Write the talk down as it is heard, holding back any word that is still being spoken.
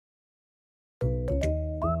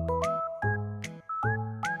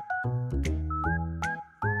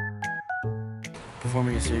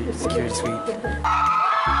performing a security sweep.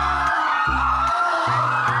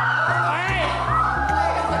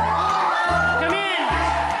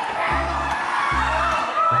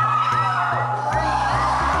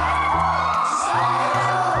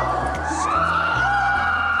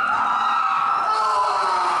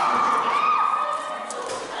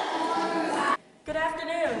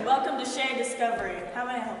 Discovery. How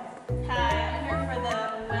may I help? Hi, I'm here for the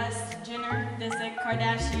West Jenner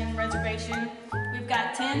Kardashian reservation. We've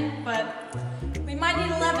got 10, but we might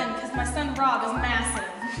need 11 because my son Rob is massive.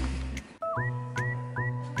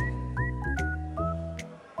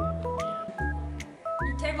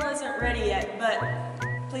 Your table isn't ready yet, but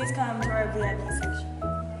please come to our VIP section.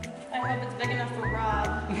 I hope it's big enough for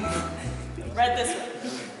Rob. Right this way.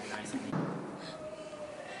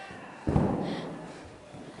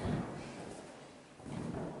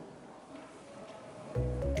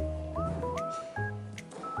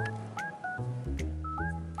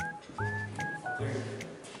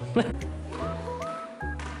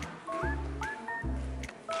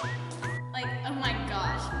 Like, oh my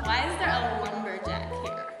gosh, why is there a lumberjack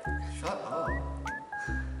here? Shut up.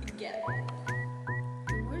 Get it.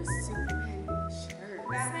 Where's Superman shirt?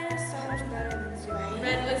 Batman is so much better than Superman.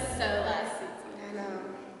 Red was so last season. I know.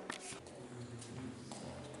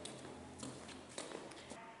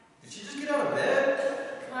 Did she just get out of bed?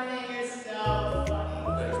 Kanye, you're so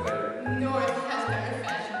funny. North has better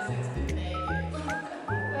fashion sense than they do.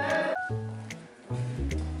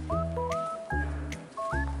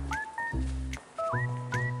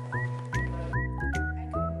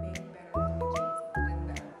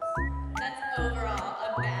 That's overall a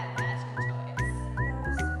bad fashion choice.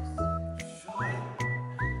 Shut up.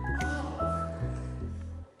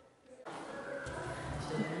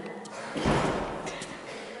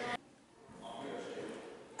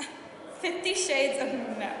 50 Shades of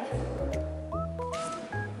No.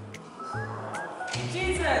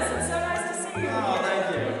 Jesus, it's so nice to see you. Oh, thank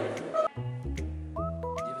you.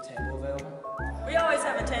 Do you have a table available? We always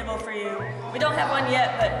have a table for you. We don't have one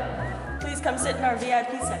yet, but please come sit in our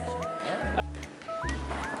VIP section.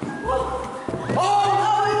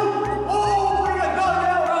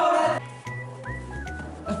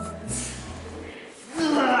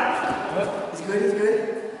 He's good, he's good.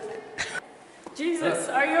 Jesus,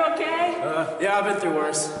 are you okay? Yeah, I've been through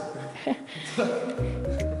worse.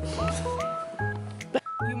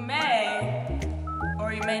 You may,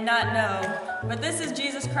 or you may not know, but this is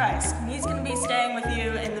Jesus Christ. And he's going to be staying with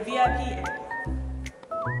you in the VIP area.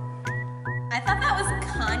 I thought that was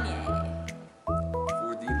Kanye.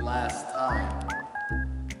 For the last time.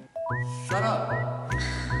 Shut up.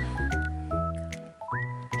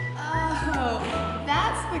 Oh,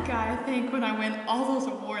 that's the guy I think when I win all those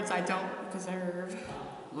awards I don't deserve.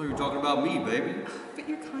 Well, you're talking about me, baby. But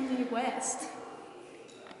you're Kanye West.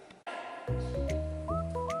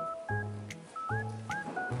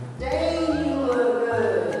 Dang, you look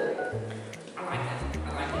good. I like that.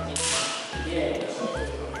 Yeah.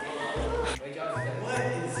 What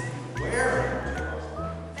is he wearing?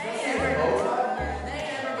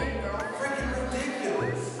 Freaking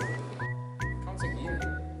ridiculous. Comes again.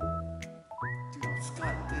 Dude, I'm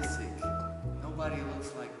Scott Disick. Nobody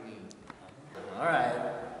looks like me. Alright.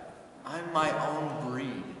 I'm my own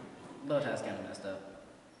breed. Bow tie's kind of messed up.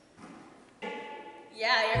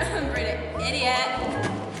 Yeah, you're an idiot.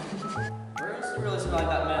 Bruce, you really seem like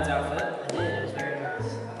that man's outfit. I did, it was very nice.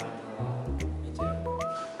 I liked it a lot. Me too.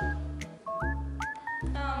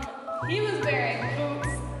 He was wearing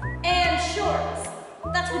boots and shorts.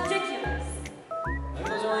 That's ridiculous. Maybe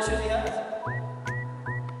those are only shoes he has.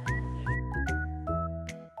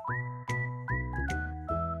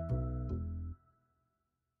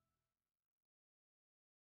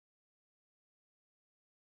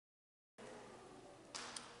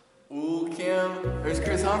 Ooh, Kim, there's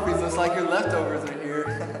Chris Humphries. Looks like your leftovers are here.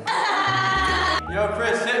 Yo,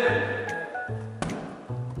 Chris, hit me.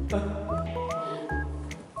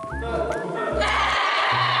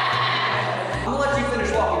 I'll let you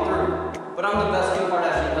finish walking through, but I'm the best Kim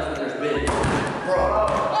Kardashian husband there's been. Bro.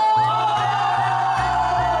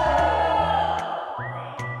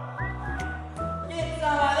 Get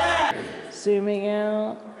some of that. Zooming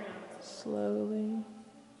out slowly.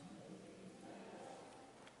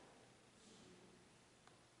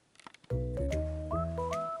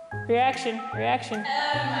 Reaction.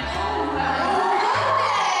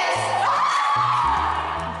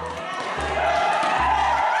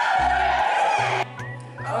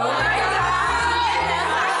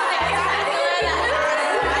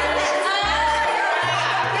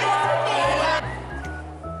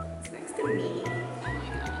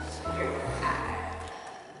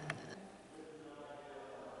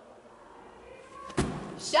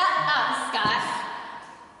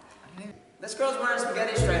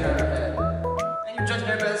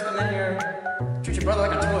 your brother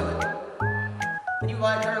like a toilet. And you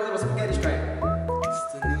like her little spaghetti straight.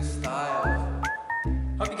 It's the new style.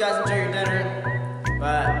 Hope you guys enjoy your dinner,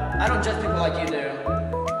 but I don't judge people like you do.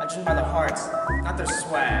 I judge them by their hearts, not their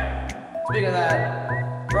swag. Speaking of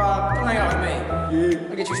that, Rob, come hang out with me. Yeah.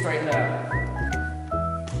 I'll get you straightened out.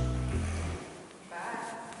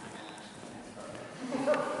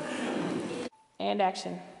 And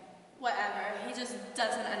action. Whatever. He just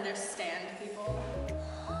doesn't understand people.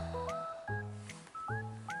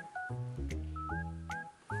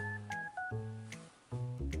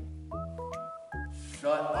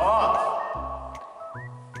 Shut up.